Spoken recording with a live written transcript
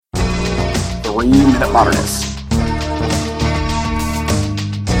3-Minute Modernist.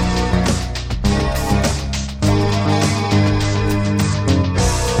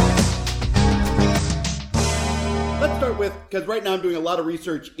 Let's start with, because right now I'm doing a lot of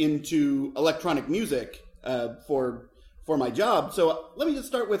research into electronic music for my job. So let me just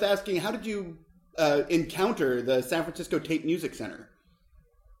start with asking, how did you encounter the San Francisco Tape Music Center?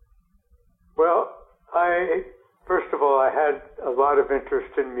 Well, first of all, I had a lot of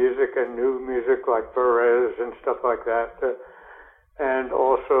interest in music and new music like Perez and stuff like that, and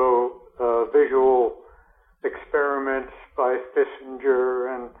also visual experiments by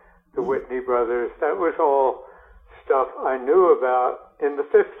Fissinger and the Whitney brothers. That was all stuff I knew about in the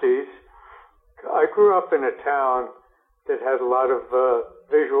 50s. I grew up in a town that had a lot of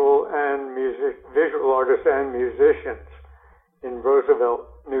visual artists and musicians in Roosevelt,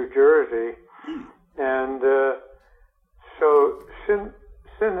 New Jersey. And so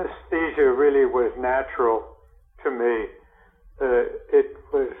synesthesia really was natural to me. It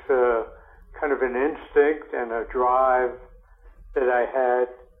was kind of an instinct and a drive that I had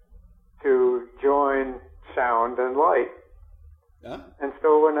to join sound and light. Yeah. And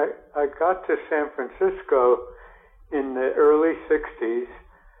so when I got to San Francisco in the early 60s,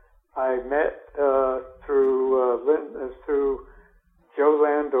 I met through Joe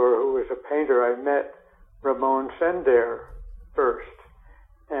Landor, who was a painter, I met Ramon Sender first.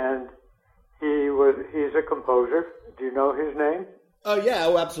 And he's a composer. Do you know his name?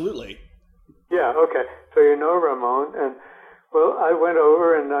 Oh, absolutely. Yeah, okay. So you know Ramon. And, well, I went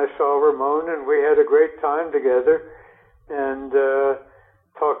over and I saw Ramon, and we had a great time together and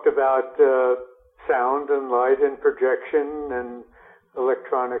talked about sound and light and projection and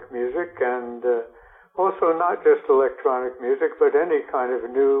electronic music, and also not just electronic music, but any kind of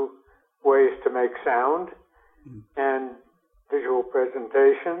new ways to make sound and visual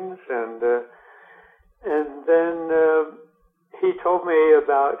presentations. And then he told me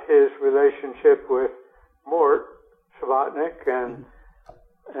about his relationship with Mort Sabatnik and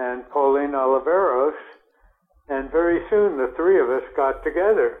Pauline Oliveros, and very soon the three of us got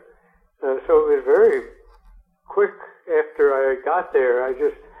together. So it was very quick after I got there. I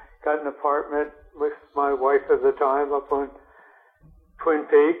just got an apartment with my wife at the time up on Twin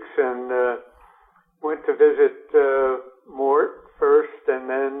Peaks, and went to visit Mort first, and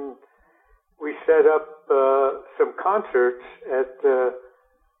then we set up some concerts at the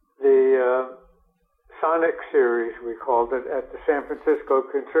Sonic series, we called it, at the San Francisco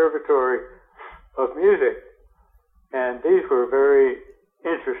Conservatory of Music. And these were very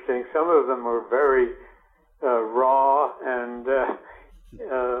interesting. Some of them were very raw and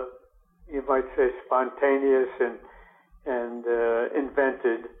you might say spontaneous and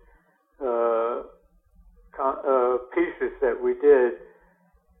invented pieces that we did.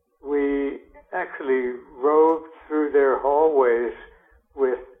 We actually roved through their hallways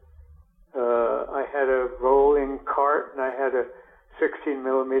with I had a rolling cart, and I had a 16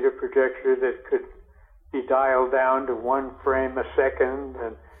 millimeter projector that could be dialed down to 1 frame a second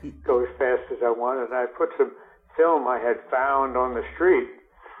and go as fast as I wanted. And I put some film I had found on the street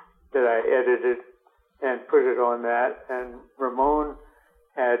that I edited and put it on that. And Ramon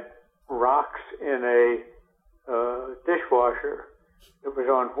had rocks in a dishwasher. It was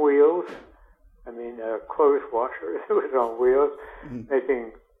on wheels. I mean, a clothes washer. It was on wheels,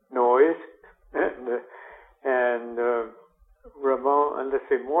 making noise. And Ramon, and let's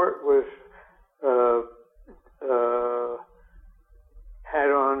see, Mort was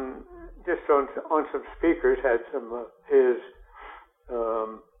had on some speakers, had some of his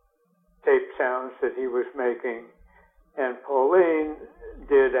tape sounds that he was making, and Pauline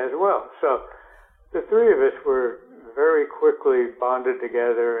did as well. So the three of us were very quickly bonded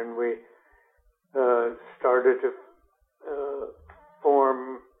together, and we started to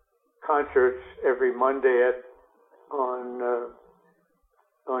form concerts every Monday on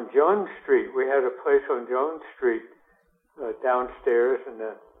Jones Street. We had a place on Jones Street downstairs in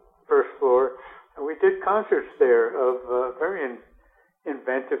the first floor, and we did concerts there of very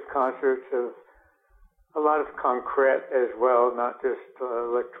inventive concerts of a lot of concrete as well, not just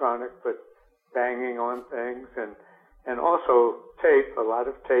electronic, but banging on things, and also tape, a lot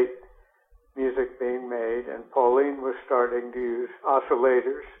of tape music being made. And Pauline was starting to use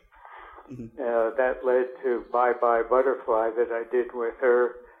oscillators. That led to Bye Bye Butterfly that I did with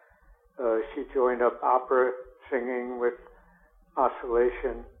her. She joined up opera singing with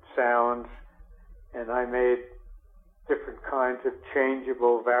oscillation sounds, and I made different kinds of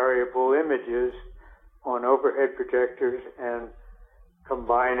changeable, variable images on overhead projectors and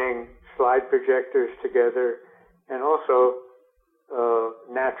combining slide projectors together, and also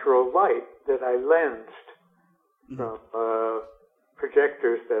natural light that I lensed from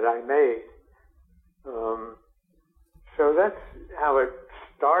projectors that I made. So that's how it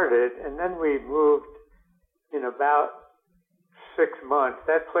started, and then we moved in about 6 months.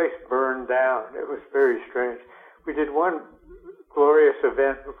 That place burned down. It was very strange. We did one glorious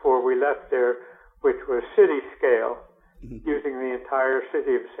event before we left there, which was city scale, using the entire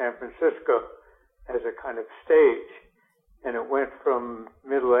city of San Francisco as a kind of stage. And it went from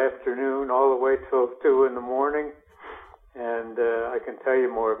middle afternoon all the way till 2 in the morning. And I can tell you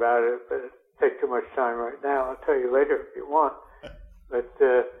more about it, but it'd take too much time right now. I'll tell you later if you want. But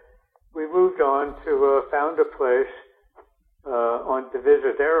we moved on to found a place on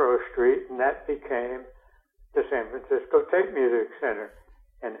Divisadero Street, and that became the San Francisco Tape Music Center.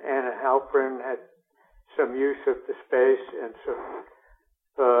 And Anna Halprin had some use of the space and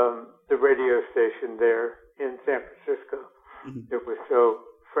the radio station there in San Francisco. It was so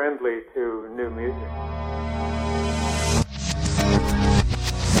friendly to new music.